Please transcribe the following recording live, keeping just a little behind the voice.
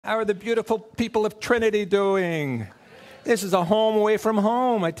How are the beautiful people of Trinity doing? This is a home away from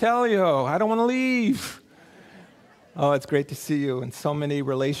home, I tell you. I don't want to leave. Oh, it's great to see you, and so many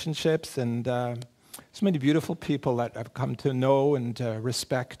relationships and so many beautiful people that I've come to know and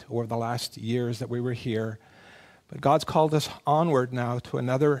respect over the last years that we were here. But God's called us onward now to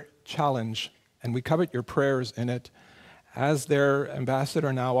another challenge, and we covet your prayers in it. As their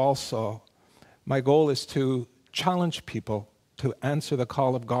ambassador now also, my goal is to challenge people to answer the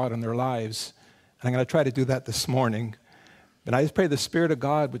call of God in their lives. And I'm going to try to do that this morning. But I just pray the Spirit of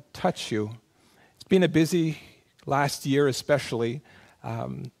God would touch you. It's been a busy last year especially.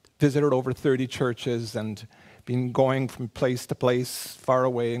 Visited over 30 churches and been going from place to place, far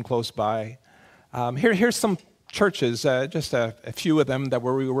away and close by. Here's some churches, just a few of them that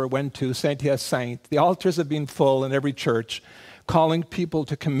we went to, Saint-Hyacinthe. The altars have been full in every church, calling people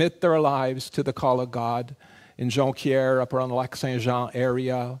to commit their lives to the call of God. In Jonquière, up around the Lac Saint-Jean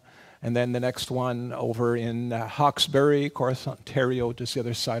area. And then the next one over in Hawkesbury, of course, Ontario, just the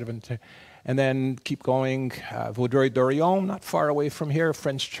other side of it. And then keep going, Vaudreuil-Dorion, not far away from here,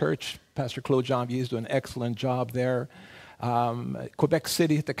 French church. Pastor Claude Janvier is doing an excellent job there. Quebec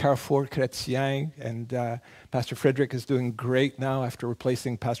City at the Carrefour Chrétien, and Pastor Frederick is doing great now after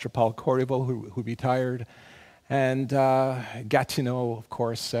replacing Pastor Paul Corriveau, who retired. And Gatineau, of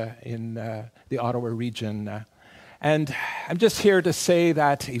course, in the Ottawa region. And I'm just here to say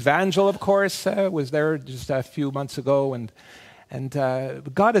that Evangel, of course, was there just a few months ago, and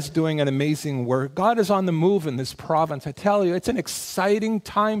God is doing an amazing work. God is on the move in this province. I tell you, it's an exciting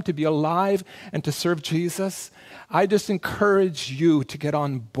time to be alive and to serve Jesus. I just encourage you to get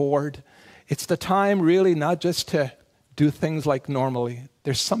on board. It's the time really not just to do things like normally.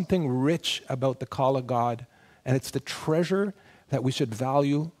 There's something rich about the call of God, and it's the treasure that we should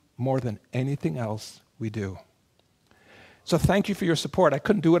value more than anything else we do. So thank you for your support. I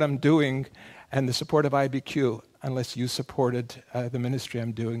couldn't do what I'm doing and the support of IBQ unless you supported the ministry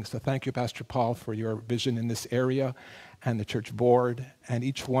I'm doing. So thank you, Pastor Paul, for your vision in this area, and the church board, and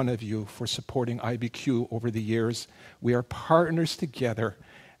each one of you for supporting IBQ over the years. We are partners together,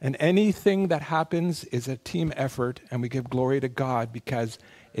 and anything that happens is a team effort, and we give glory to God because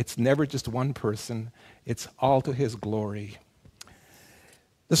it's never just one person. It's all to his glory.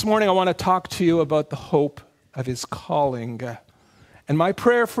 This morning, I want to talk to you about the hope of his calling. And my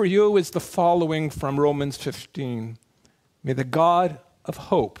prayer for you is the following from Romans 15. May the God of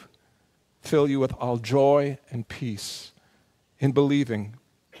hope fill you with all joy and peace in believing,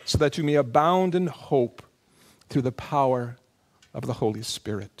 so that you may abound in hope through the power of the Holy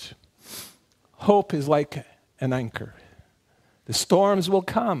Spirit. Hope is like an anchor. The storms will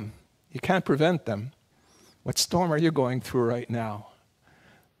come. You can't prevent them. What storm are you going through right now?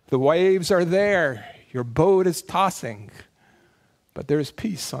 The waves are there. Your boat is tossing, but there's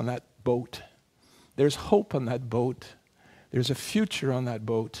peace on that boat. There's hope on that boat. There's a future on that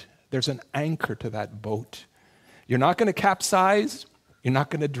boat. There's an anchor to that boat. You're not going to capsize. You're not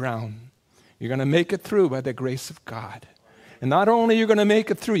going to drown. You're going to make it through by the grace of God. And not only are you going to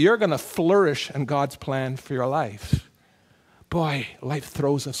make it through, you're going to flourish in God's plan for your life. Boy, life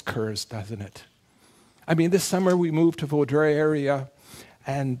throws us curves, doesn't it? I mean, this summer we moved to Vaudreuil area,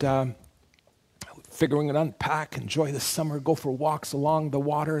 and figuring to unpack, enjoy the summer, go for walks along the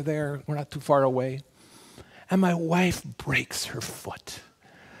water there. We're not too far away. And my wife breaks her foot.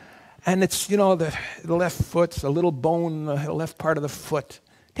 And it's, the left foot's a little bone, the left part of the foot.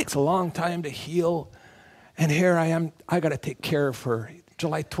 It takes a long time to heal. And here I am, I got to take care of her.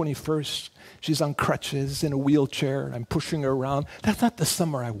 July 21st, she's on crutches in a wheelchair, and I'm pushing her around. That's not the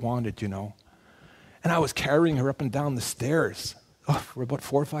summer I wanted, And I was carrying her up and down the stairs. For about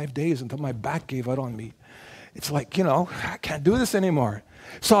 4 or 5 days until my back gave out on me. It's like, I can't do this anymore.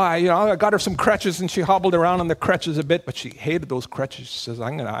 So I got her some crutches, and she hobbled around on the crutches a bit, but she hated those crutches. She says,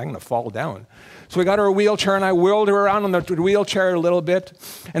 I'm gonna fall down. So we got her a wheelchair, and I whirled her around on the wheelchair a little bit.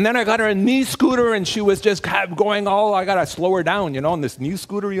 And then I got her a knee scooter, and she was just going I got to slow her down, on this knee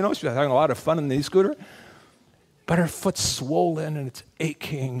scooter, She was having a lot of fun on the knee scooter. But her foot's swollen, and it's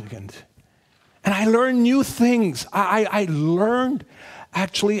aching, and I learned new things. I learned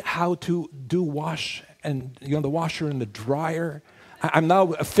actually how to do wash and, the washer and the dryer. I'm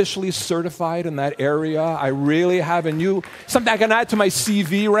now officially certified in that area. I really have something I can add to my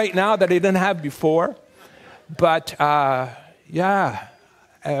CV right now that I didn't have before. But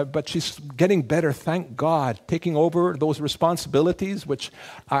but she's getting better, thank God, taking over those responsibilities, which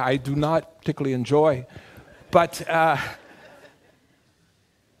I do not particularly enjoy. But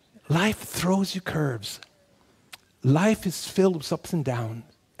life throws you curves. Life is filled with ups and downs.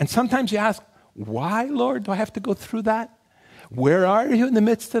 And sometimes you ask, why, Lord, do I have to go through that? Where are you in the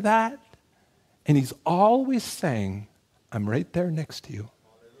midst of that? And he's always saying, I'm right there next to you.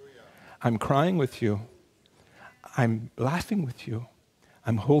 I'm crying with you. I'm laughing with you.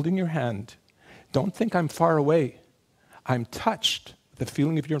 I'm holding your hand. Don't think I'm far away. I'm touched with the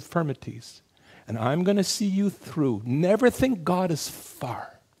feeling of your infirmities, and I'm going to see you through. Never think God is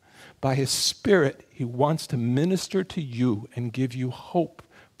far. By his Spirit, he wants to minister to you and give you hope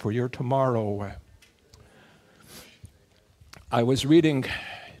for your tomorrow. I was reading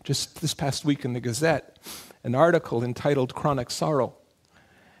just this past week in the Gazette an article entitled Chronic Sorrow,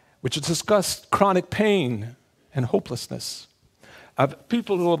 which discussed chronic pain and hopelessness of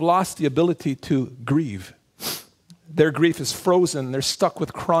people who have lost the ability to grieve. Their grief is frozen. They're stuck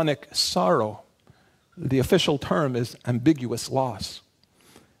with chronic sorrow. The official term is ambiguous loss,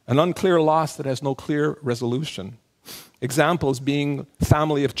 an unclear loss that has no clear resolution. Examples being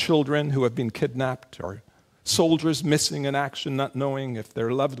family of children who have been kidnapped, or soldiers missing in action, not knowing if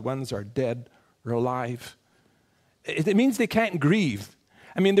their loved ones are dead or alive. It means they can't grieve.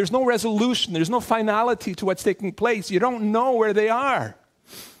 I mean, there's no resolution. There's no finality to what's taking place. You don't know where they are.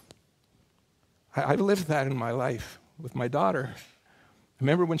 I've lived that in my life with my daughter. I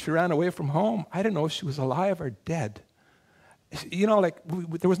remember when she ran away from home, I didn't know if she was alive or dead. You know, like,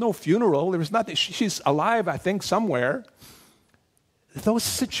 there was no funeral. There was nothing. She's alive, I think, somewhere. Those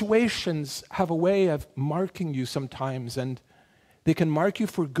situations have a way of marking you sometimes, and they can mark you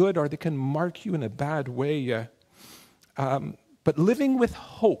for good or they can mark you in a bad way. But living with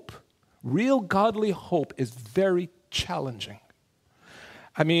hope, real godly hope, is very challenging.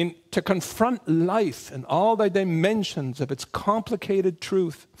 I mean, to confront life and all the dimensions of its complicated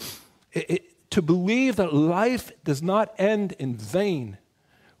truth, to believe that life does not end in vain,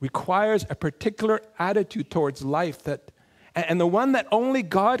 requires a particular attitude towards life, and the one that only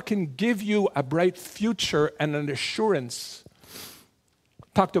God can give you a bright future and an assurance.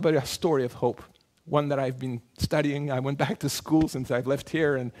 Talked about a story of hope, one that I've been studying. I went back to school since I've left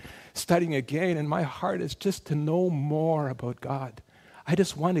here and studying again, and my heart is just to know more about God. I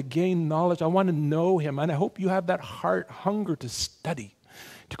just want to gain knowledge. I want to know him, and I hope you have that heart hunger to study,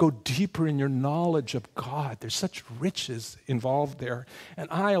 to go deeper in your knowledge of God. There's such riches involved there, and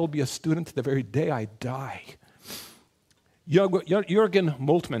I'll be a student to the very day I die. Jürgen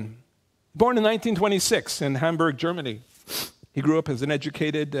Moltmann, born in 1926 in Hamburg, Germany. He grew up as an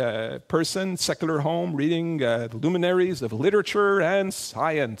educated person, secular home, reading the luminaries of literature and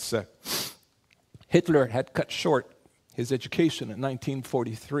science. Hitler had cut short his education in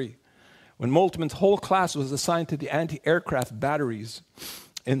 1943 when Moltmann's whole class was assigned to the anti-aircraft batteries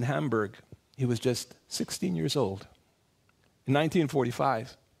in Hamburg. He was just 16 years old. In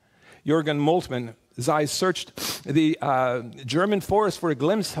 1945, Jürgen Moltmann, his eyes searched the German forest for a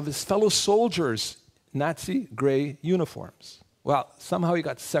glimpse of his fellow soldiers, Nazi gray uniforms. Well, somehow he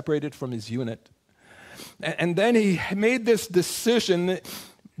got separated from his unit. And then he made this decision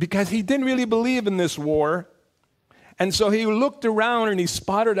because he didn't really believe in this war. And so he looked around and he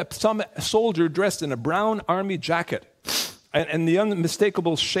spotted some soldier dressed in a brown army jacket. And the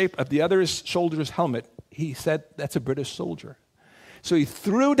unmistakable shape of the other soldier's helmet, he said, that's a British soldier. So he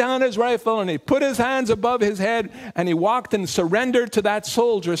threw down his rifle and he put his hands above his head and he walked and surrendered to that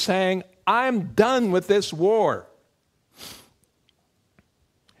soldier, saying, I'm done with this war.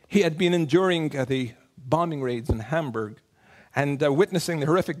 He had been enduring the bombing raids in Hamburg and witnessing the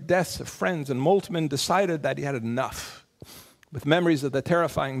horrific deaths of friends, and Moltmann decided that he had enough. With memories of the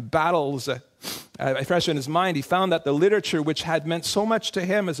terrifying battles fresh in his mind, he found that the literature which had meant so much to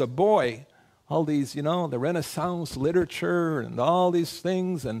him as a boy, all these, the Renaissance literature and all these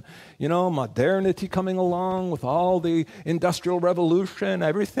things, and, modernity coming along with all the Industrial Revolution,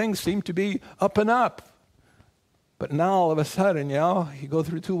 everything seemed to be up and up. But now, all of a sudden, you go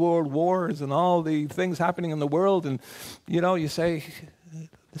through 2 world wars and all the things happening in the world, and, you say,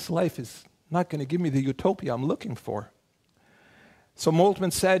 this life is not going to give me the utopia I'm looking for. So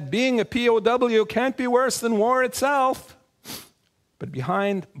Moltmann said, being a POW can't be worse than war itself. But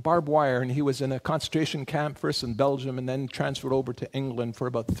behind barbed wire, and he was in a concentration camp, first in Belgium and then transferred over to England for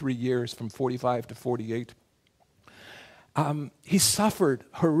about 3 years, from 45 to 48. He suffered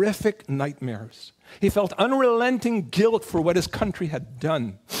horrific nightmares. He felt unrelenting guilt for what his country had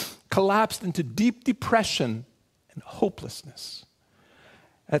done, collapsed into deep depression and hopelessness.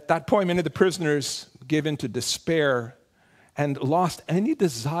 At that point, many of the prisoners gave in to despair and lost any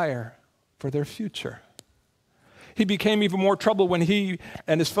desire for their future. He became even more troubled when he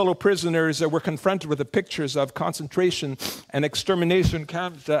and his fellow prisoners were confronted with the pictures of concentration and extermination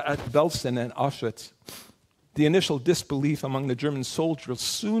camps at Belsen and Auschwitz. The initial disbelief among the German soldiers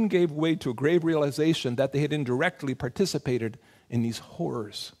soon gave way to a grave realization that they had indirectly participated in these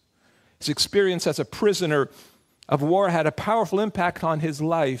horrors. His experience as a prisoner of war had a powerful impact on his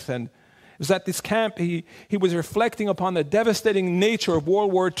life, and it was at this camp he was reflecting upon the devastating nature of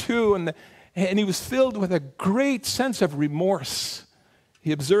World War II, and he was filled with a great sense of remorse.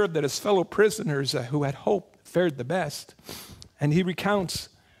 He observed that his fellow prisoners who had hope fared the best, and he recounts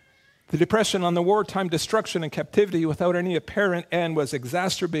the depression on the wartime destruction and captivity without any apparent end was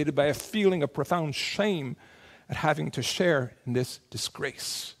exacerbated by a feeling of profound shame at having to share in this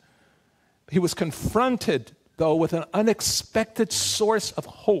disgrace. He was confronted, though, with an unexpected source of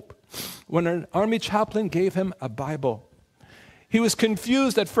hope when an army chaplain gave him a Bible. He was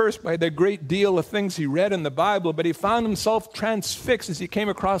confused at first by the great deal of things he read in the Bible, but he found himself transfixed as he came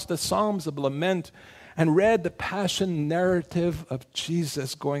across the Psalms of Lament and read the passion narrative of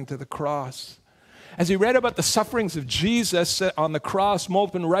Jesus going to the cross. As he read about the sufferings of Jesus on the cross,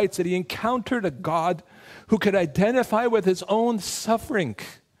 Moltmann writes that he encountered a God who could identify with his own suffering.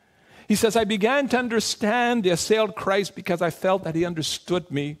 He says, I began to understand the assailed Christ because I felt that he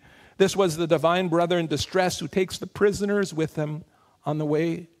understood me. This was the divine brother in distress who takes the prisoners with him on the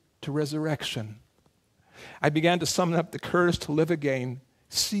way to resurrection. I began to summon up the courage to live again,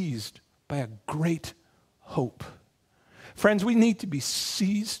 seized by a great hope. Friends, we need to be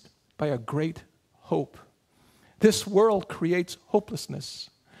seized by a great hope. This world creates hopelessness.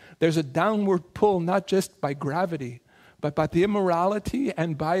 There's a downward pull, not just by gravity, but by the immorality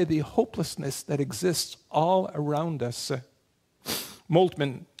and by the hopelessness that exists all around us.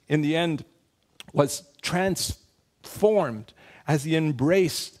 Moltmann, in the end, was transformed as he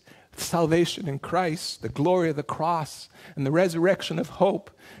embraced salvation in Christ, the glory of the cross, and the resurrection of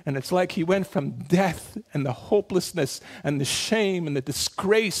hope. And it's like he went from death and the hopelessness and the shame and the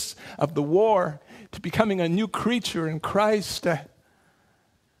disgrace of the war to becoming a new creature in Christ.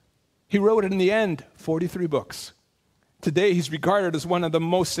 He wrote in the end 43 books. Today, he's regarded as one of the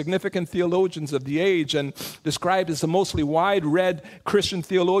most significant theologians of the age and described as the mostly wide-read Christian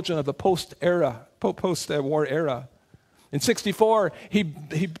theologian of the post-war era. In 1964,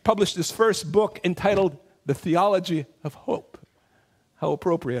 he published his first book entitled The Theology of Hope. How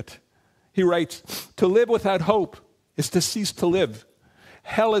appropriate. He writes, to live without hope is to cease to live.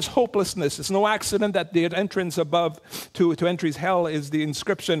 Hell is hopelessness. It's no accident that the entrance above to entry's hell is the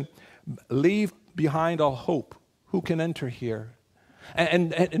inscription, leave behind all hope. Who can enter here?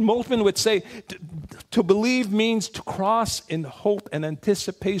 And Moltmann would say, to believe means to cross in hope and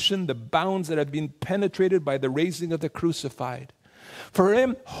anticipation the bounds that have been penetrated by the raising of the crucified. For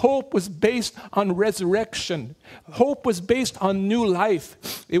him, hope was based on resurrection. Hope was based on new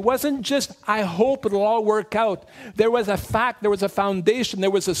life. It wasn't just, I hope it'll all work out. There was a fact, there was a foundation,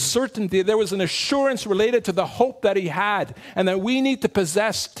 there was a certainty, there was an assurance related to the hope that he had and that we need to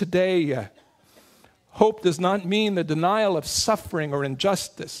possess today. Hope does not mean the denial of suffering or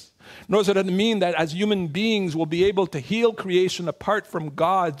injustice, nor does it mean that as human beings we'll be able to heal creation apart from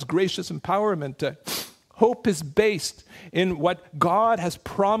God's gracious empowerment. Hope is based in what God has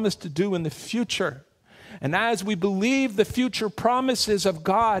promised to do in the future. And as we believe the future promises of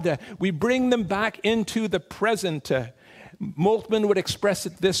God, we bring them back into the present. Moltmann would express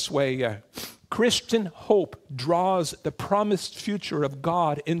it this way. Christian hope draws the promised future of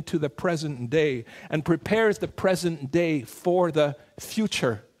God into the present day and prepares the present day for the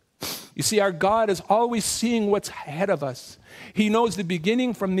future. You see, our God is always seeing what's ahead of us. He knows the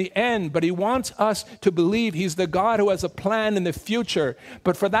beginning from the end, but he wants us to believe he's the God who has a plan in the future.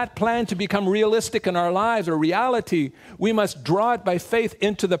 But for that plan to become realistic in our lives or reality, we must draw it by faith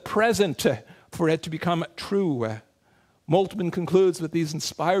into the present for it to become true. Moltmann concludes with these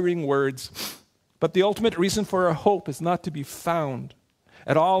inspiring words, but the ultimate reason for our hope is not to be found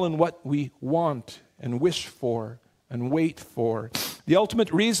at all in what we want and wish for and wait for. The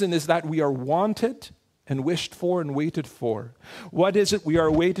ultimate reason is that we are wanted and wished for and waited for. What is it we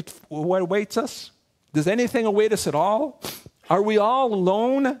are waited for? What awaits us? Does anything await us at all? Are we all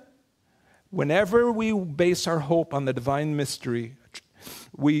alone? Whenever we base our hope on the divine mystery,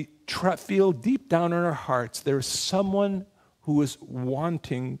 we feel deep down in our hearts there is someone who is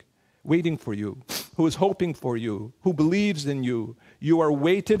waiting for you, who is hoping for you, who believes in you. You are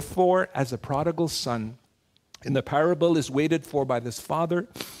waited for as a prodigal son. In the parable is waited for by this father.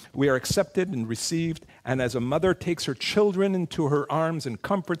 We are accepted and received, and as a mother takes her children into her arms and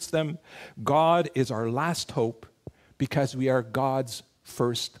comforts them, God is our last hope because we are God's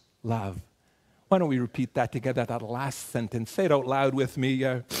first love. Why don't we repeat that together, that last sentence? Say it out loud with me.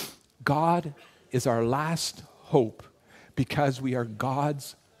 God is our last hope because we are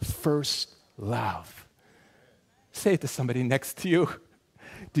God's first love. Say it to somebody next to you.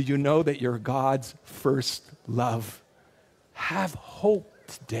 Do you know that you're God's first love? Have hope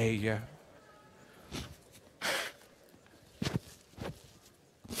today.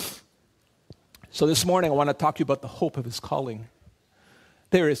 So this morning, I want to talk to you about the hope of his calling.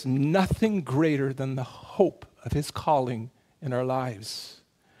 There is nothing greater than the hope of his calling in our lives.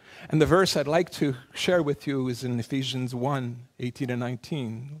 And the verse I'd like to share with you is in Ephesians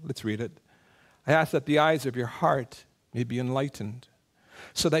 1:18-19. Let's read it. I ask that the eyes of your heart may be enlightened,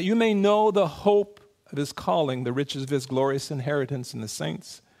 so that you may know the hope of his calling, the riches of his glorious inheritance in the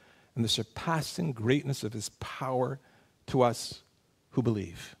saints, and the surpassing greatness of his power to us who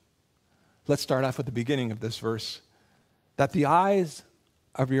believe. Let's start off with the beginning of this verse. That the eyes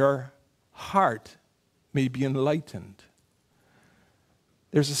of your heart may be enlightened.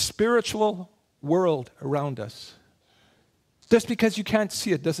 There's a spiritual world around us. Just because you can't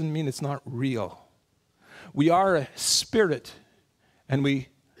see it doesn't mean it's not real. We are a spirit, and we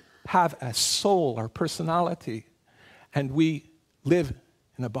have a soul, our personality, and we live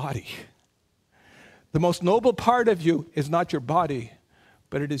in a body. The most noble part of you is not your body,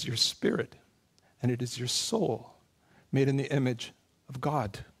 but it is your spirit, and it is your soul, made in the image of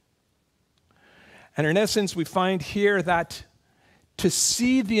God. And in essence, we find here that to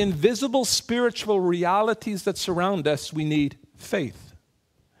see the invisible spiritual realities that surround us, we need faith.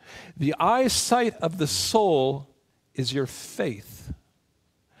 The eyesight of the soul is your faith.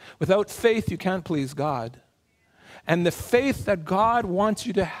 Without faith, you can't please God. And the faith that God wants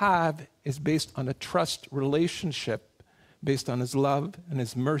you to have is based on a trust relationship, based on his love and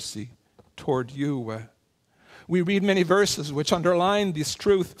his mercy toward you. We read many verses which underline this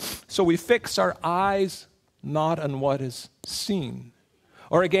truth. So we fix our eyes not on what is seen.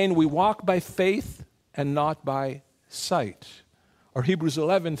 Or again, we walk by faith and not by sight. Or Hebrews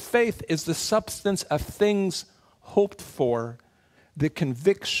 11, faith is the substance of things hoped for, the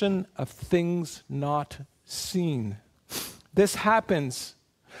conviction of things not seen. This happens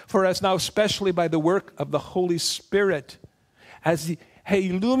for us now, especially by the work of the Holy Spirit, as he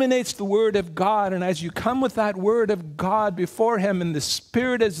illuminates the Word of God, and as you come with that Word of God before him, and the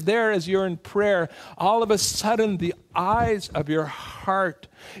Spirit is there as you're in prayer, all of a sudden the eyes of your heart,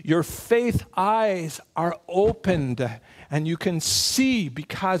 your faith eyes are opened, and you can see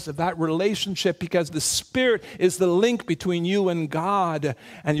because of that relationship, because the Spirit is the link between you and God,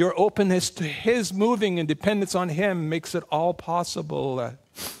 and your openness to his moving and dependence on him makes it all possible.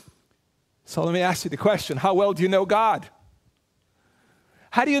 So let me ask you the question, how well do you know God?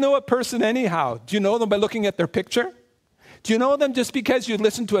 How do you know a person anyhow? Do you know them by looking at their picture? Do you know them just because you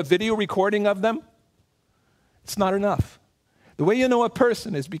listen to a video recording of them? It's not enough. The way you know a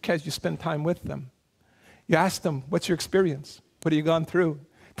person is because you spend time with them. You ask them, what's your experience? What have you gone through?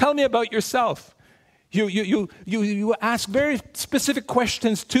 Tell me about yourself. You ask very specific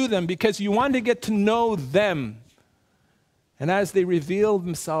questions to them because you want to get to know them. And as they reveal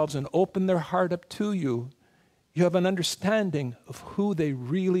themselves and open their heart up to you, you have an understanding of who they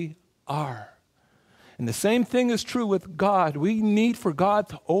really are. And the same thing is true with God. We need for God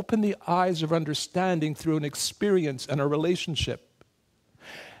to open the eyes of understanding through an experience and a relationship.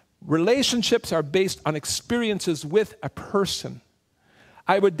 Relationships are based on experiences with a person.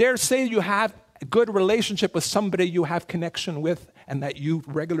 I would dare say you have a good relationship with somebody you have connection with and that you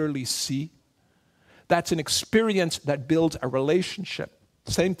regularly see. That's an experience that builds a relationship.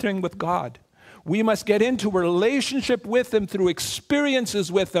 Same thing with God. We must get into a relationship with him through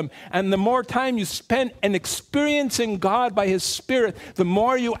experiences with him. And the more time you spend in experiencing God by his Spirit, the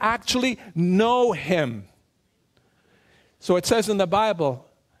more you actually know him. So it says in the Bible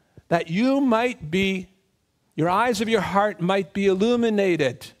that your eyes of your heart might be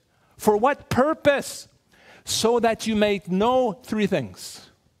illuminated. For what purpose? So that you may know three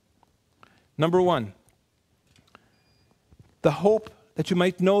things. Number one, that you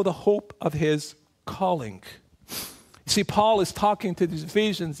might know the hope of his calling. You see, Paul is talking to these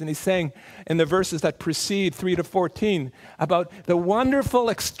Ephesians, and he's saying in the verses that precede 3-14 about the wonderful,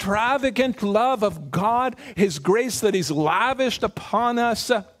 extravagant love of God, his grace that he's lavished upon us.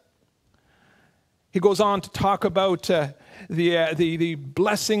 He goes on to talk about the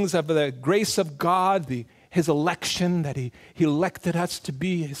blessings of the grace of God, his election, that he elected us to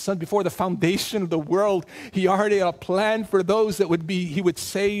be his son before the foundation of the world. He already had a plan for those that he would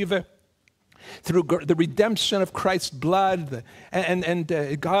save through the redemption of Christ's blood.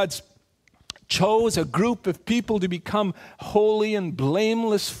 And God's chose a group of people to become holy and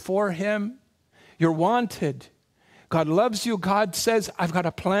blameless for him. You're wanted. God loves you. God says, I've got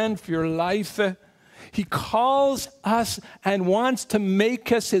a plan for your life. He calls us and wants to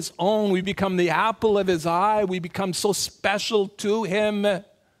make us his own. We become the apple of his eye. We become so special to him.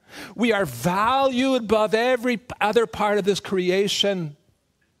 We are valued above every other part of this creation.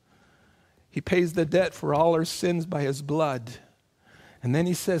 He pays the debt for all our sins by his blood. And then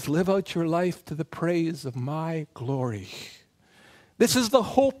he says, live out your life to the praise of my glory. This is the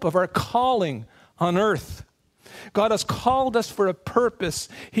hope of our calling on earth. God has called us for a purpose.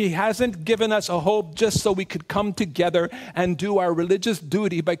 He hasn't given us a hope just so we could come together and do our religious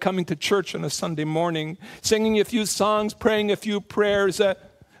duty by coming to church on a Sunday morning, singing a few songs, praying a few prayers,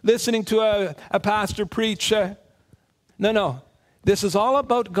 listening to a pastor preach. No. This is all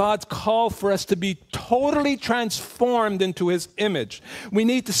about God's call for us to be totally transformed into his image. We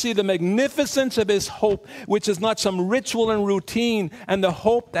need to see the magnificence of his hope, which is not some ritual and routine. And the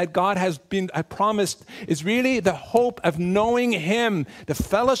hope that God has been promised is really the hope of knowing him, the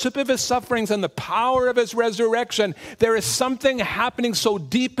fellowship of his sufferings and the power of his resurrection. There is something happening so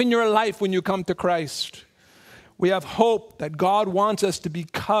deep in your life when you come to Christ. We have hope that God wants us to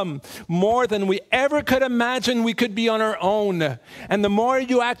become more than we ever could imagine we could be on our own. And the more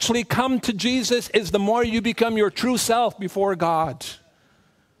you actually come to Jesus is the more you become your true self before God.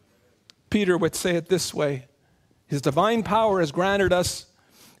 Peter would say it this way: his divine power has granted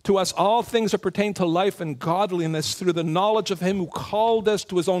to us all things that pertain to life and godliness through the knowledge of him who called us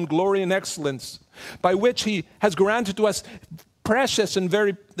to his own glory and excellence, by which he has granted to us precious and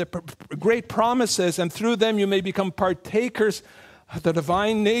very great promises, and through them you may become partakers of the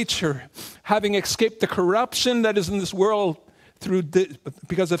divine nature, having escaped the corruption that is in this world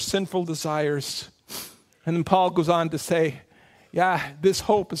because of sinful desires. And then Paul goes on to say, this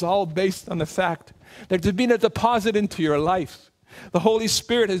hope is all based on the fact that there's been a deposit into your life. The Holy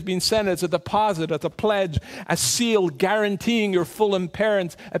Spirit has been sent as a deposit, as a pledge, a seal guaranteeing your full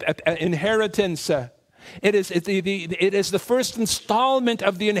inheritance. It is the first installment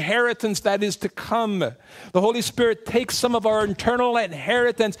of the inheritance that is to come. The Holy Spirit takes some of our eternal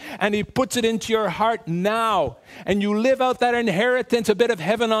inheritance and he puts it into your heart now. And you live out that inheritance, a bit of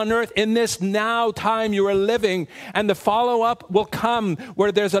heaven on earth, in this now time you are living. And the follow-up will come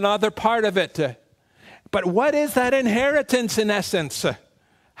where there's another part of it. But what is that inheritance in essence?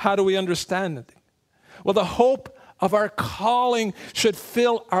 How do we understand it? Well, the hope of our calling should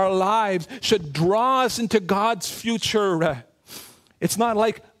fill our lives, should draw us into God's future. It's not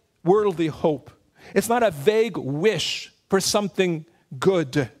like worldly hope. It's not a vague wish for something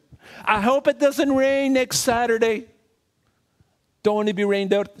good. I hope it doesn't rain next Saturday. Don't want to be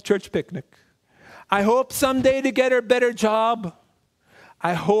rained out at the church picnic. I hope someday to get a better job.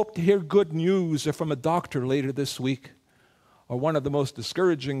 I hope to hear good news from a doctor later this week. Or one of the most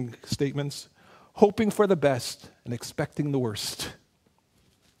discouraging statements, hoping for the best and expecting the worst.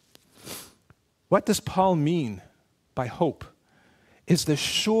 What does Paul mean by hope? Is the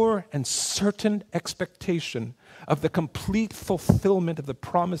sure and certain expectation of the complete fulfillment of the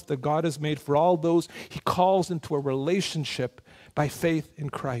promise that God has made for all those he calls into a relationship by faith in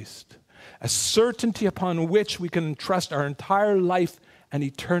Christ. A certainty upon which we can entrust our entire life and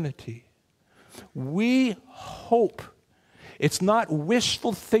eternity. We hope. It's not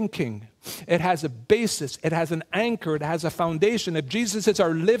wishful thinking. It has a basis. It has an anchor. It has a foundation. If Jesus is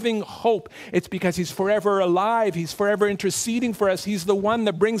our living hope, it's because he's forever alive. He's forever interceding for us. He's the one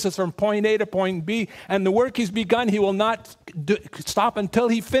that brings us from point A to point B. And the work he's begun, he will not stop until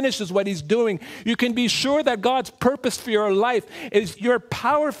he finishes what he's doing. You can be sure that God's purpose for your life is you're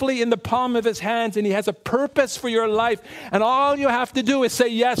powerfully in the palm of his hands, and he has a purpose for your life. And all you have to do is say,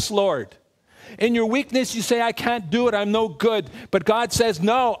 yes, Lord. In your weakness, you say, I can't do it, I'm no good. But God says,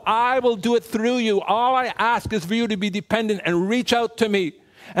 no, I will do it through you. All I ask is for you to be dependent and reach out to me.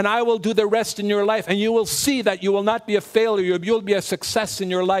 And I will do the rest in your life. And you will see that you will not be a failure. You'll be a success in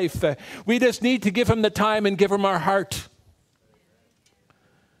your life. We just need to give him the time and give him our heart.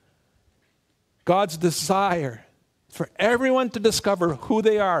 God's desire for everyone to discover who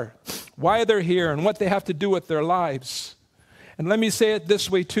they are, why they're here, and what they have to do with their lives. And let me say it this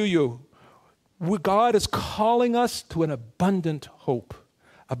way to you. God is calling us to an abundant hope,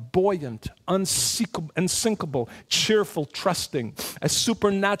 a buoyant, unsinkable, cheerful, trusting, a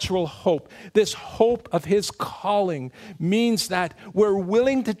supernatural hope. This hope of his calling means that we're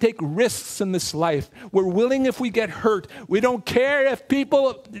willing to take risks in this life. We're willing if we get hurt. We don't care if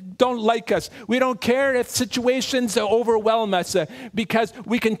people don't like us. We don't care if situations overwhelm us because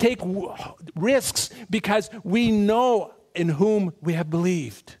we can take risks because we know in whom we have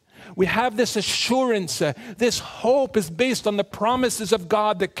believed. We have this assurance. This hope is based on the promises of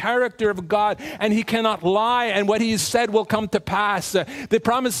God, the character of God, and He cannot lie, and what He said will come to pass. The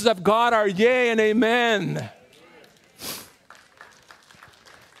promises of God are yea and amen.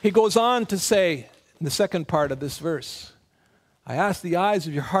 He goes on to say in the second part of this verse, I ask the eyes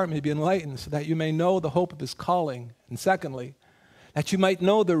of your heart may be enlightened so that you may know the hope of His calling. And secondly, that you might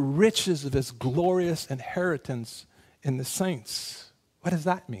know the riches of His glorious inheritance in the saints. What does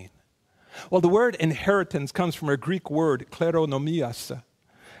that mean? Well, the word inheritance comes from a Greek word, kleronomias,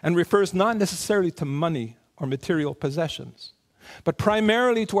 and refers not necessarily to money or material possessions, but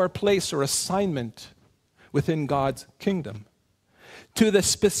primarily to our place or assignment within God's kingdom, to the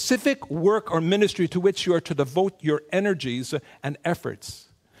specific work or ministry to which you are to devote your energies and efforts.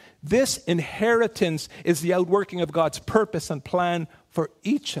 This inheritance is the outworking of God's purpose and plan for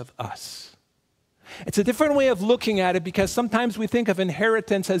each of us. It's a different way of looking at it because sometimes we think of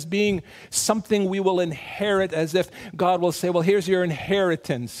inheritance as being something we will inherit, as if God will say, well, here's your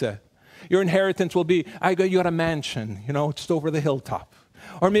inheritance. Your inheritance will be, you got a mansion, just over the hilltop.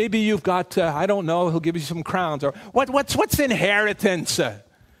 Or maybe you've got, I don't know, He'll give you some crowns. Or what's inheritance?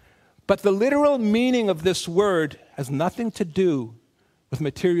 But the literal meaning of this word has nothing to do with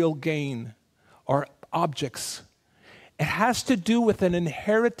material gain or objects. It has to do with an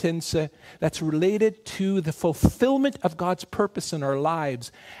inheritance that's related to the fulfillment of God's purpose in our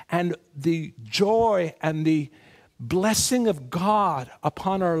lives and the joy and the blessing of God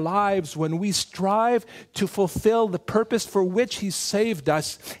upon our lives when we strive to fulfill the purpose for which He saved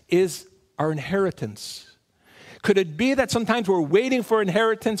us is our inheritance. Could it be that sometimes we're waiting for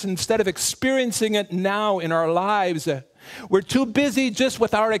inheritance instead of experiencing it now in our lives? We're too busy just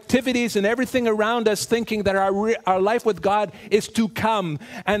with our activities and everything around us thinking that our life with God is to come.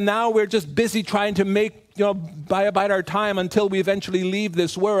 And now we're just busy trying to bide our time until we eventually leave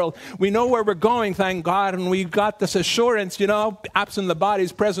this world. We know where we're going, thank God, and we've got this assurance, absent the body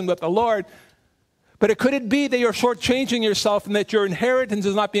is present with the Lord. But could it be that you're shortchanging yourself and that your inheritance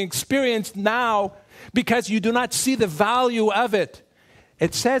is not being experienced now because you do not see the value of it?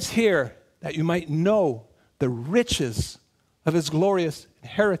 It says here that you might know the riches of His glorious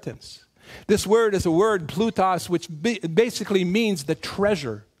inheritance. This word is a word, plutos, which basically means the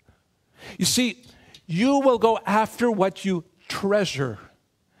treasure. You see, you will go after what you treasure.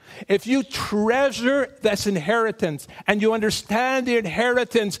 If you treasure this inheritance and you understand the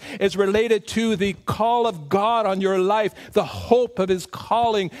inheritance is related to the call of God on your life, the hope of His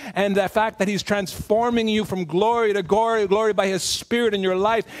calling, and the fact that He's transforming you from glory to glory by His Spirit in your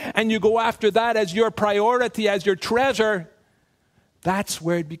life, and you go after that as your priority, as your treasure, that's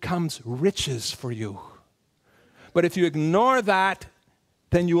where it becomes riches for you. But if you ignore that,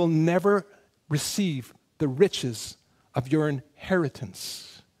 then you will never receive the riches of your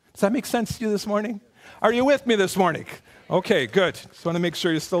inheritance. Does that make sense to you this morning? Are you with me this morning? Okay, good. Just want to make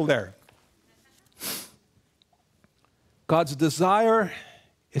sure you're still there. God's desire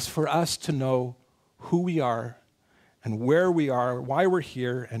is for us to know who we are and where we are, why we're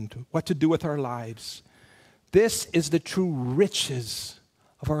here, and what to do with our lives. This is the true riches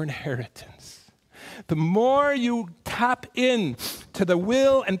of our inheritance. The more you tap in to the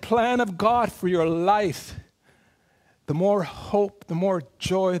will and plan of God for your life, the more hope, the more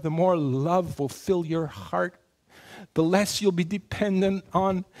joy, the more love will fill your heart. The less you'll be dependent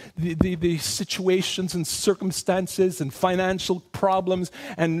on the situations and circumstances and financial problems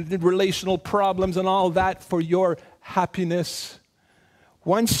and relational problems and all that for your happiness.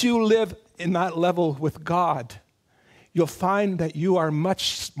 Once you live in that level with God, you'll find that you are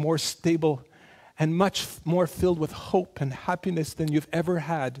much more stable and much more filled with hope and happiness than you've ever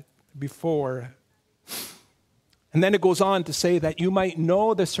had before. And then it goes on to say that you might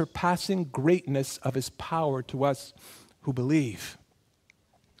know the surpassing greatness of His power to us who believe.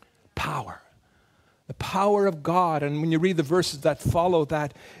 Power. The power of God. And when you read the verses that follow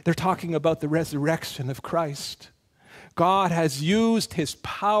that, they're talking about the resurrection of Christ. God has used His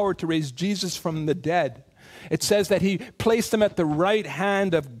power to raise Jesus from the dead. It says that He placed Him at the right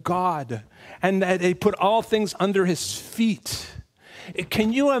hand of God and that He put all things under His feet.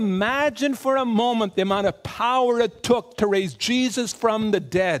 Can you imagine for a moment the amount of power it took to raise Jesus from the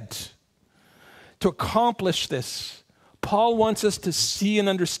dead? To accomplish this, Paul wants us to see and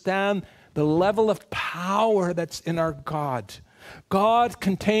understand the level of power that's in our God. God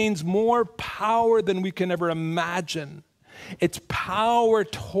contains more power than we can ever imagine. It's power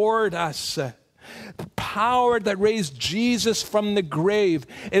toward us. The power that raised Jesus from the grave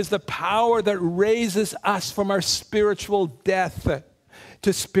is the power that raises us from our spiritual death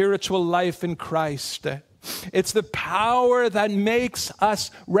to spiritual life in Christ. It's the power that makes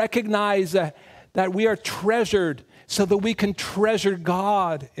us recognize that we are treasured so that we can treasure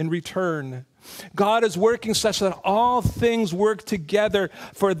God in return. God is working such that all things work together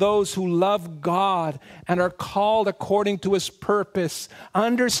for those who love God and are called according to his purpose.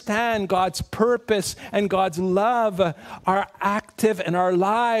 Understand God's purpose and God's love are active in our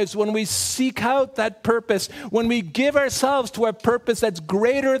lives when we seek out that purpose, when we give ourselves to a purpose that's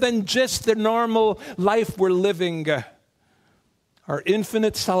greater than just the normal life we're living. Our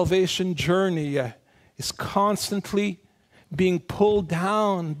infinite salvation journey is constantly being pulled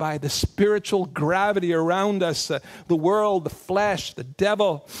down by the spiritual gravity around us, the world, the flesh, the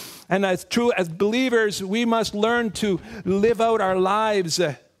devil. And as believers, we must learn to live out our lives.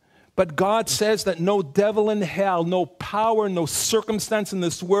 But God says that no devil in hell, no power, no circumstance in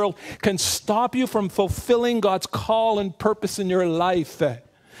this world can stop you from fulfilling God's call and purpose in your life.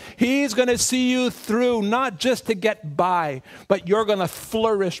 He's going to see you through, not just to get by, but you're going to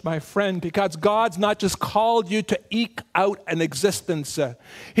flourish, my friend, because God's not just called you to eke out an existence.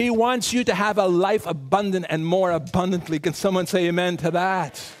 He wants you to have a life abundant and more abundantly. Can someone say amen to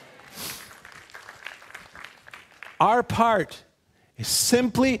that? Our part is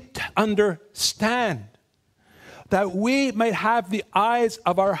simply to understand that we may have the eyes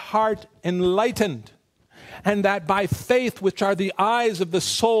of our heart enlightened, and that by faith, which are the eyes of the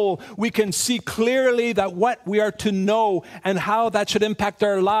soul, we can see clearly that what we are to know and how that should impact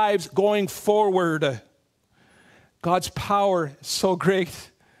our lives going forward. God's power is so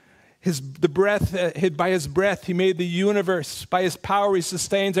great. By his breath, he made the universe. By his power, he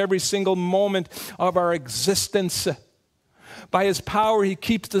sustains every single moment of our existence. By his power, he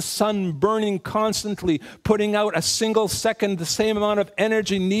keeps the sun burning constantly, putting out a single second the same amount of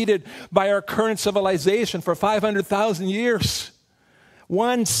energy needed by our current civilization for 500,000 years.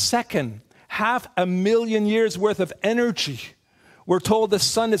 1 second, 500,000 years worth of energy. We're told the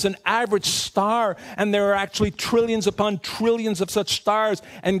sun is an average star, and there are actually trillions upon trillions of such stars,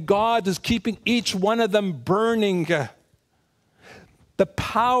 and God is keeping each one of them burning. The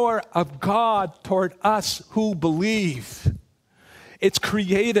power of God toward us who believe. It's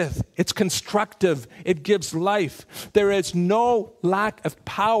creative, it's constructive, it gives life. There is no lack of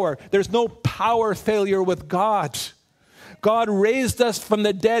power. There's no power failure with God. God raised us from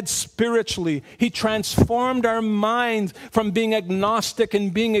the dead spiritually. He transformed our minds from being agnostic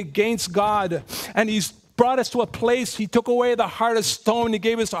and being against God. And he's brought us to a place. He took away the heart of stone. He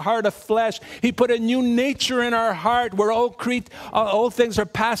gave us a heart of flesh. He put a new nature in our heart where old things are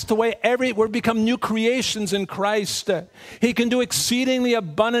passed away. We're become new creations in Christ. He can do exceedingly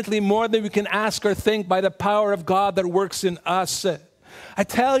abundantly more than we can ask or think by the power of God that works in us. I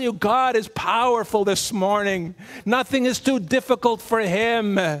tell you, God is powerful this morning. Nothing is too difficult for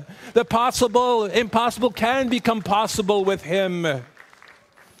him. The impossible can become possible with him.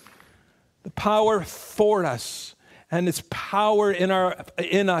 The power for us and its power in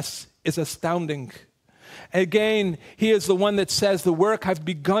us is astounding. Again, he is the one that says, the work I've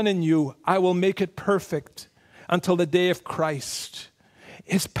begun in you, I will make it perfect until the day of Christ.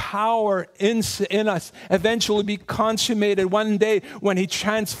 His power in us eventually will be consummated one day when he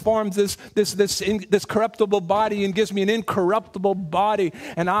transforms this corruptible body and gives me an incorruptible body,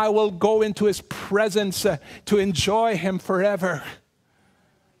 and I will go into his presence to enjoy him forever.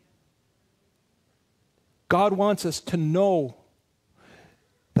 God wants us to know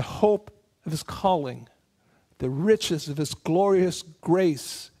the hope of his calling, the riches of his glorious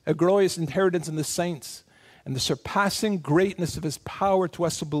grace, a glorious inheritance in the saints, and the surpassing greatness of his power to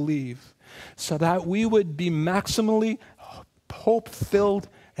us who believe, so that we would be maximally hope-filled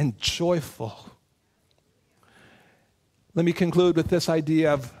and joyful. Let me conclude with this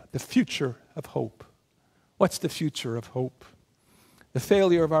idea of the future of hope. What's the future of hope? The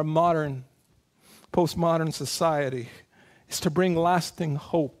failure of our postmodern society is to bring lasting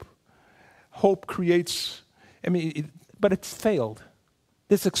hope. Hope creates, but it's failed.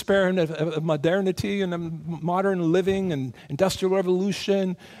 This experiment of modernity and modern living and industrial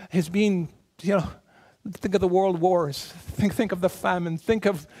revolution has been, think of the world wars, think of the famine, think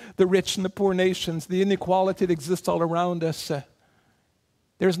of the rich and the poor nations, the inequality that exists all around us.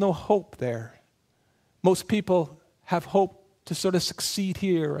 There's no hope there. Most people have hope to sort of succeed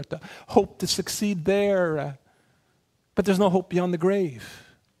here, or to hope to succeed there. But there's no hope beyond the grave.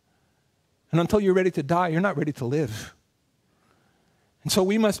 And until you're ready to die, you're not ready to live. And so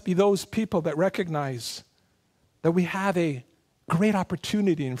we must be those people that recognize that we have a great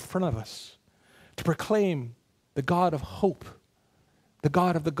opportunity in front of us to proclaim the God of hope, the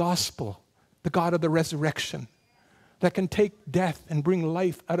God of the gospel, the God of the resurrection, that can take death and bring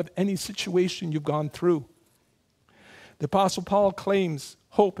life out of any situation you've gone through. The Apostle Paul claims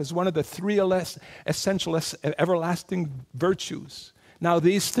hope is one of the three essential everlasting virtues. Now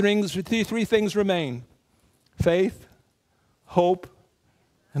these three things remain: faith, hope,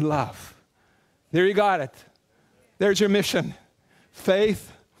 and love. There you got it. There's your mission.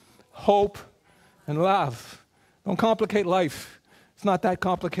 Faith, hope, and love. Don't complicate life. It's not that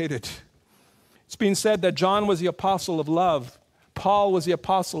complicated. It's been said that John was the apostle of love, Paul was the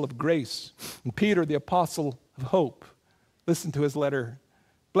apostle of grace, and Peter the apostle of hope. Listen to his letter.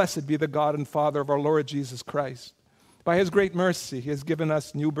 Blessed be the God and Father of our Lord Jesus Christ. By his great mercy, he has given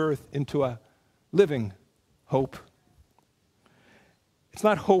us new birth into a living hope. It's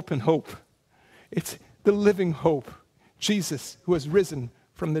not hope and hope. It's the living hope. Jesus, who has risen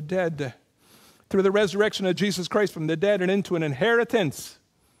from the dead. Through the resurrection of Jesus Christ from the dead and into an inheritance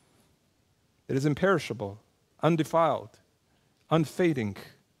that is imperishable, undefiled, unfading,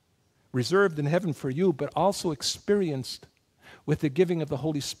 reserved in heaven for you, but also experienced with the giving of the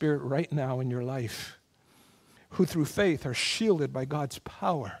Holy Spirit right now in your life, who through faith are shielded by God's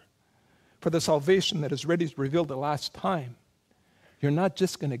power for the salvation that is ready to reveal the last time. You're not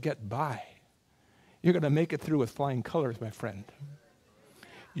just going to get by. You're going to make it through with flying colors, my friend.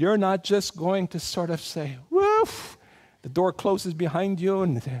 You're not just going to sort of say, woof, the door closes behind you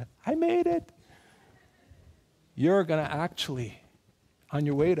and I made it. You're going to actually, on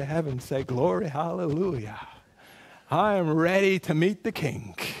your way to heaven, say, glory, hallelujah. I am ready to meet the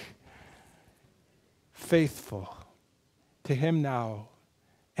King. Faithful to him now,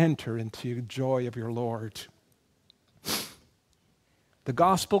 enter into the joy of your Lord. The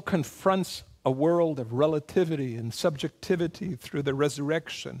gospel confronts a world of relativity and subjectivity through the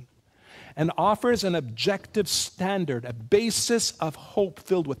resurrection and offers an objective standard, a basis of hope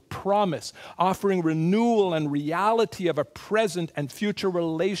filled with promise, offering renewal and reality of a present and future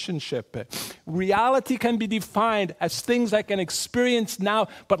relationship. Reality can be defined as things I can experience now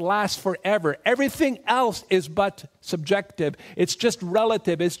but last forever. Everything else is but subjective. It's just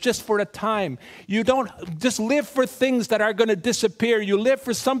relative. It's just for a time. You don't just live for things that are going to disappear. You live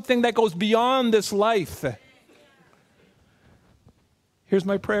for something that goes beyond this life. Here's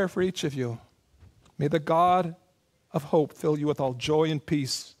my prayer for each of you. May the God of hope fill you with all joy and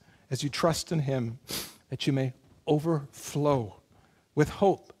peace as you trust in him, that you may overflow with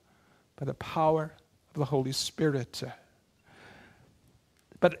hope by the power of the Holy Spirit.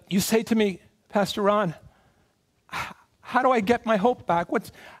 But you say to me, Pastor Ron, how do I get my hope back?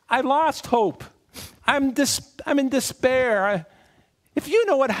 I lost hope. I'm in despair. If you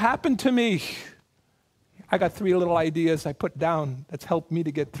know what happened to me, I got 3 little ideas I put down that's helped me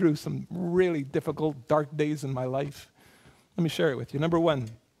to get through some really difficult, dark days in my life. Let me share it with you. Number 1,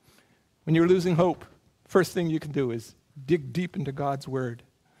 when you're losing hope, first thing you can do is dig deep into God's Word.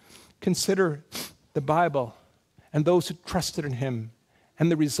 Consider the Bible and those who trusted in him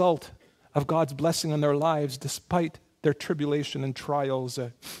and the result of God's blessing on their lives despite their tribulation and trials.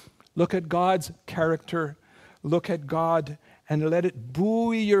 Look at God's character. Look at God and let it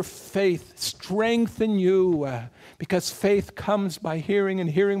buoy your faith, strengthen you, because faith comes by hearing and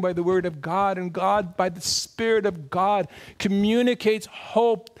hearing by the word of God, and God by the Spirit of God communicates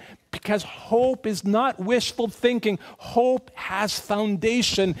hope, because hope is not wishful thinking. Hope has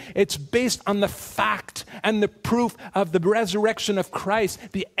foundation. It's based on the fact and the proof of the resurrection of Christ.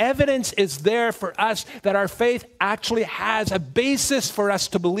 The evidence is there for us that our faith actually has a basis for us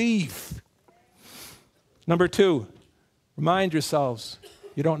to believe. Number 2, remind yourselves,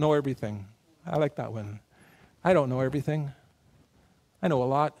 you don't know everything. I like that one. I don't know everything. I know a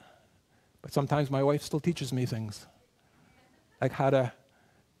lot, but sometimes my wife still teaches me things, like how to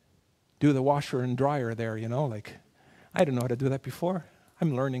do the washer and dryer there, like I didn't know how to do that before.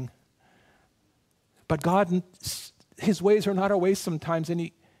 I'm learning. But God, his ways are not our ways sometimes,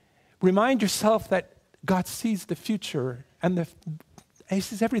 and remind yourself that God sees the future and he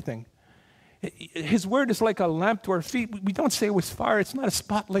sees everything. His word is like a lamp to our feet. We don't say it was fire. It's not a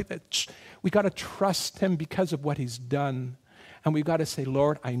spotlight. We got to trust him because of what he's done. And we got to say,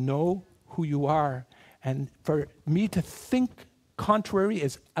 Lord, I know who you are. And for me to think contrary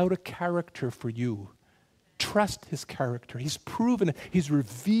is out of character for you. Trust his character. He's proven it. He's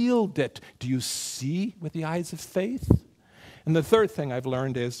revealed it. Do you see with the eyes of faith? And the third thing I've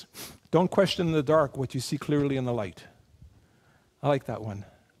learned is, don't question in the dark what you see clearly in the light. I like that one.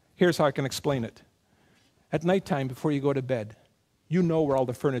 Here's how I can explain it. At nighttime, before you go to bed, you know where all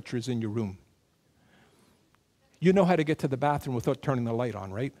the furniture is in your room. You know how to get to the bathroom without turning the light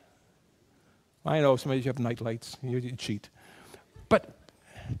on, right? I know some of you have night lights. You cheat. But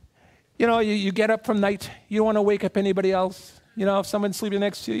You know, you get up from night, you don't want to wake up anybody else. You know, if someone's sleeping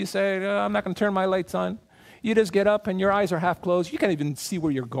next to you, you say, I'm not going to turn my lights on. You just get up and your eyes are half closed. You can't even see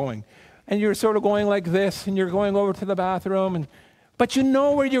where you're going. And you're sort of going like this, and you're going over to the bathroom. But you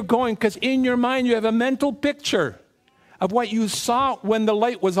know where you're going because in your mind you have a mental picture of what you saw when the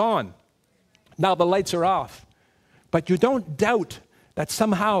light was on. Now the lights are off. But you don't doubt that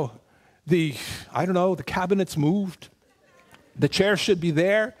somehow the cabinet's moved. The chair should be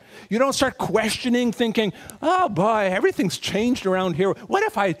there. You don't start questioning, thinking, oh boy, everything's changed around here. What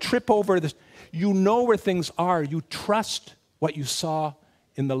if I trip over this? You know where things are. You trust what you saw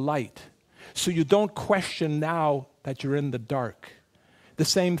in the light. So you don't question now that you're in the dark. The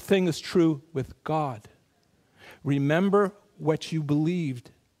same thing is true with God. Remember what you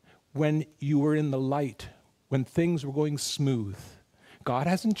believed when you were in the light, when things were going smooth. God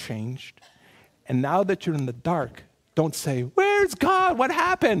hasn't changed. And now that you're in the dark, don't say, where's God? What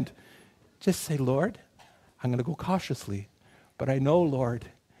happened? Just say, Lord, I'm going to go cautiously. But I know, Lord,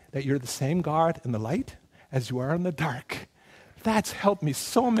 that you're the same God in the light as you are in the dark. That's helped me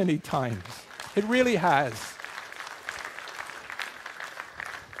so many times. It really has.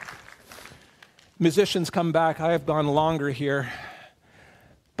 Musicians come back. I have gone longer here.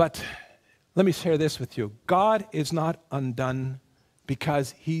 But let me share this with you. God is not undone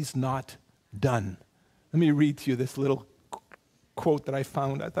because he's not done. Let me read to you this little quote that I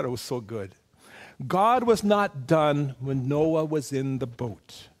found. I thought it was so good. God was not done when Noah was in the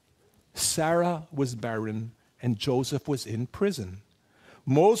boat. Sarah was barren and Joseph was in prison.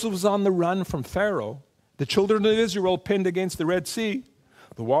 Moses was on the run from Pharaoh. The children of Israel pinned against the Red Sea.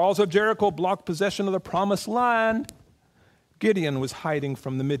 The walls of Jericho blocked possession of the promised land. Gideon was hiding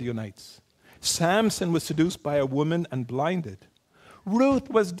from the Midianites. Samson was seduced by a woman and blinded. Ruth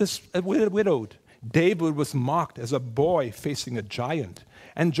was widowed. David was mocked as a boy facing a giant.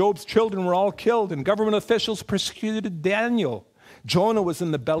 And Job's children were all killed, and government officials persecuted Daniel. Jonah was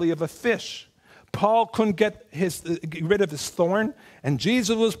in the belly of a fish. Paul couldn't get rid of his thorn, and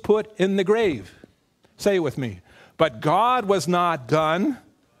Jesus was put in the grave. Say it with me. But God was not done.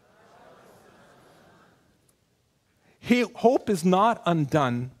 Hope is not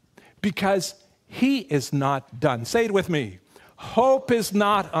undone because he is not done. Say it with me. Hope is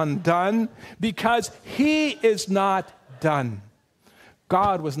not undone because he is not done.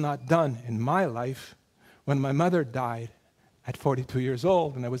 God was not done in my life when my mother died at 42 years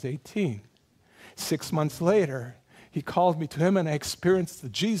old and I was 18. 6 months later, he called me to him and I experienced the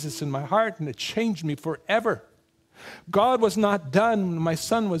Jesus in my heart and it changed me forever. God was not done when my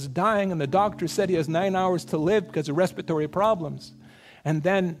son was dying and the doctor said he has 9 hours to live because of respiratory problems. And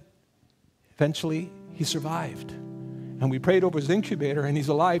then eventually he survived. And we prayed over his incubator and he's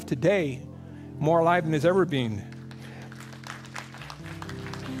alive today, more alive than he's ever been.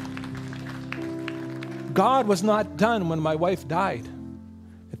 God was not done when my wife died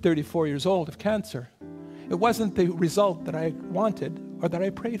at 34 years old of cancer. It wasn't the result that I wanted or that I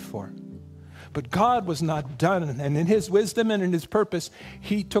prayed for. But God was not done, and in his wisdom and in his purpose,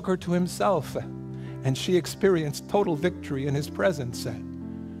 he took her to himself, and she experienced total victory in his presence.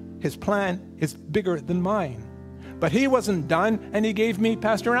 His plan is bigger than mine. But he wasn't done, and he gave me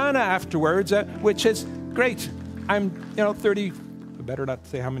Pastor Anna afterwards, which is great. I'm, 30, I better not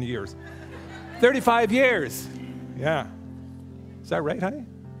say how many years. 35 years. Yeah. Is that right, honey?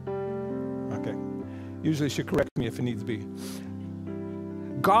 Okay. Usually she'll correct me if it needs be.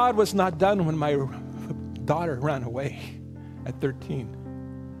 God was not done when my daughter ran away at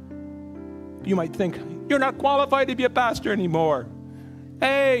 13. You might think, you're not qualified to be a pastor anymore.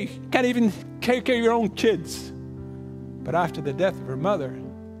 Hey, can't even take care of your own kids. But after the death of her mother,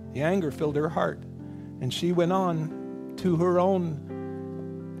 the anger filled her heart, and she went on to her own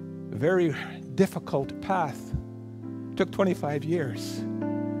very difficult path. It took 25 years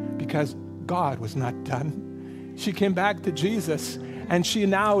because God was not done. She came back to Jesus, and she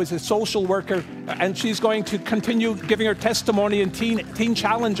now is a social worker, and she's going to continue giving her testimony in teen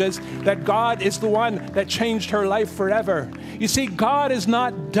challenges that God is the one that changed her life forever. You see, God is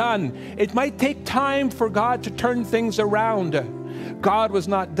not done. It might take time for God to turn things around. God was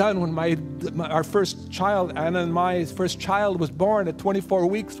not done when our first child, Anna and my first child, was born at 24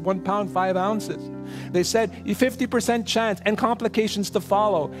 weeks, 1 pound, 5 ounces. They said, 50% chance and complications to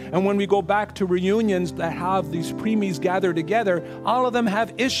follow. And when we go back to reunions that have these preemies gather together, all of them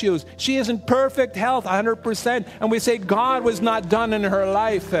have issues. She is in perfect health, 100%. And we say, God was not done in her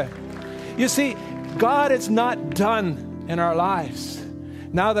life. You see, God is not done in our lives.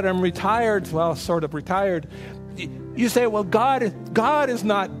 Now that I'm retired, well, sort of retired, you say, well, God is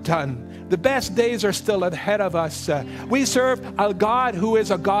not done. The best days are still ahead of us. We serve a God who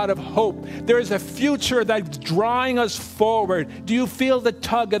is a God of hope. There is a future that's drawing us forward. Do you feel the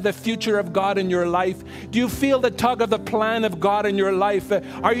tug of the future of God in your life? Do you feel the tug of the plan of God in your life?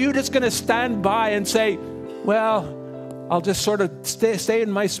 Are you just going to stand by and say, well, I'll just sort of stay in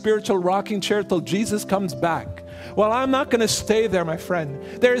my spiritual rocking chair till Jesus comes back? Well, I'm not going to stay there, my friend.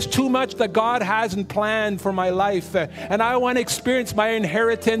 There is too much that God hasn't planned for my life. And I want to experience my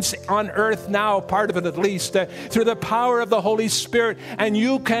inheritance on earth now, part of it at least, through the power of the Holy Spirit. And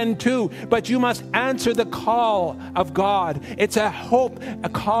you can too. But you must answer the call of God. It's a hope, a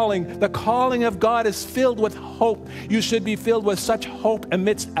calling. The calling of God is filled with hope. You should be filled with such hope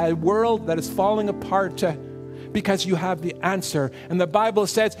amidst a world that is falling apart. Because you have the answer. And the Bible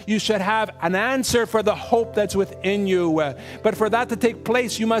says you should have an answer for the hope that's within you. But for that to take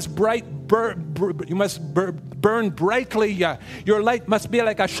place, you must burn brightly. Your light must be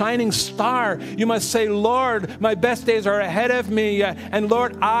like a shining star. You must say, Lord, my best days are ahead of me. And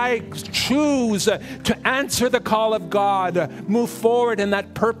Lord, I choose to answer the call of God. Move forward in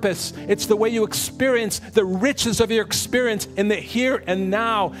that purpose. It's the way you experience the riches of your experience in the here and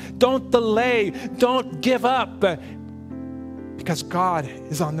now. Don't delay. Don't give up. Because God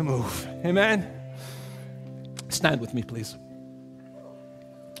is on the move. Amen. Stand with me, please.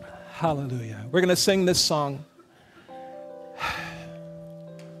 Hallelujah. We're going to sing this song.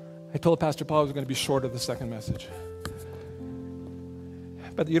 I told Pastor Paul I was going to be short of the second message.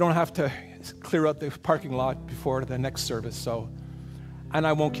 But you don't have to clear out the parking lot before the next service. And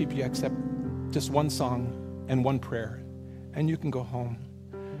I won't keep you except just one song and one prayer. And you can go home.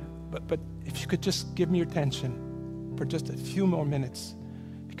 But if you could just give me your attention for just a few more minutes,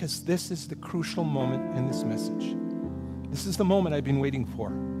 because this is the crucial moment in this message. This is the moment I've been waiting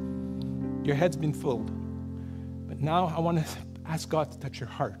for. Your head's been filled. But now I want to ask God to touch your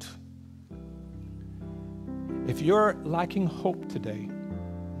heart. If you're lacking hope today,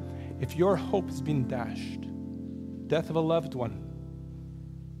 if your hope has been dashed, death of a loved one,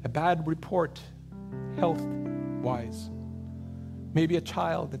 a bad report, health-wise, maybe a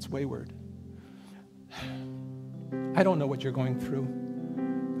child that's wayward. I don't know what you're going through,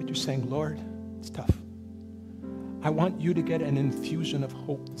 but you're saying, Lord, it's tough. I want you to get an infusion of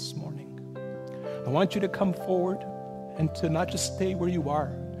hope this morning. I want you to come forward and to not just stay where you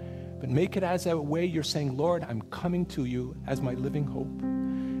are, but make it as a way you're saying, Lord, I'm coming to you as my living hope.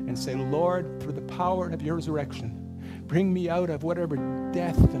 And say, Lord, through the power of your resurrection, bring me out of whatever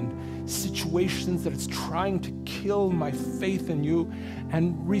death and situations that it's trying to kill my faith in you,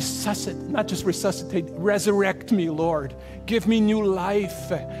 and resurrect me, Lord. Give me new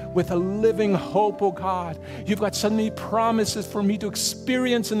life with a living hope, oh God. You've got so many promises for me to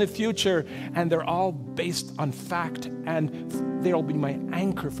experience in the future, and they're all based on fact, and they'll be my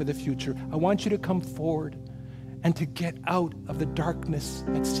anchor for the future. I want you to come forward and to get out of the darkness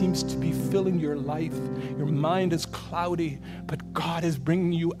that seems to be filling your life. Your mind is cloudy, but God is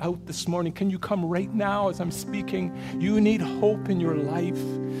bringing you out this morning. Can you come right now as I'm speaking? You need hope in your life.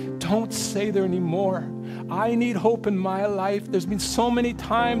 Don't stay there anymore. I need hope in my life. There's been so many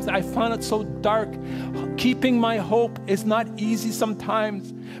times I found it so dark. Keeping my hope is not easy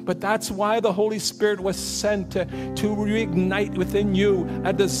sometimes, but that's why the Holy Spirit was sent to reignite within you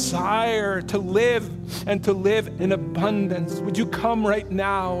a desire to live and to live in abundance. Would you come right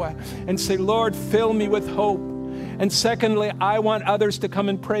now and say, Lord, fill me with hope? And secondly, I want others to come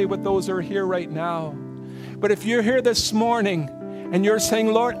and pray with those who are here right now. But if you're here this morning and you're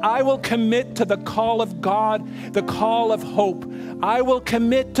saying, Lord, I will commit to the call of God, the call of hope. I will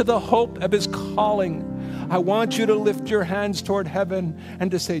commit to the hope of his calling. I want you to lift your hands toward heaven and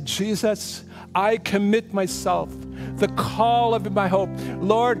to say, Jesus, I commit myself, the call of my hope.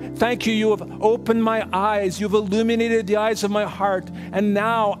 Lord, thank you. You have opened my eyes. You've illuminated the eyes of my heart. And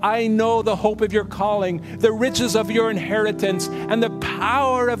now I know the hope of your calling, the riches of your inheritance, and the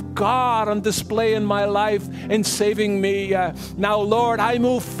power of God on display in my life in saving me. Now, Lord, I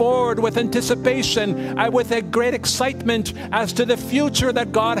move forward with anticipation, with a great excitement as to the future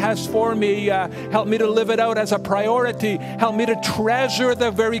that God has for me. Help me to live it out as a priority. Help me to treasure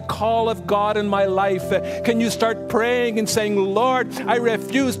the very call of God in my life. Can you start praying and saying, Lord, I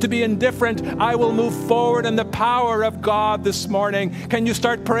refuse to be indifferent. I will move forward in the power of God this morning. Can you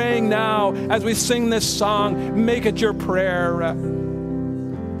start praying now as we sing this song? Make it your prayer.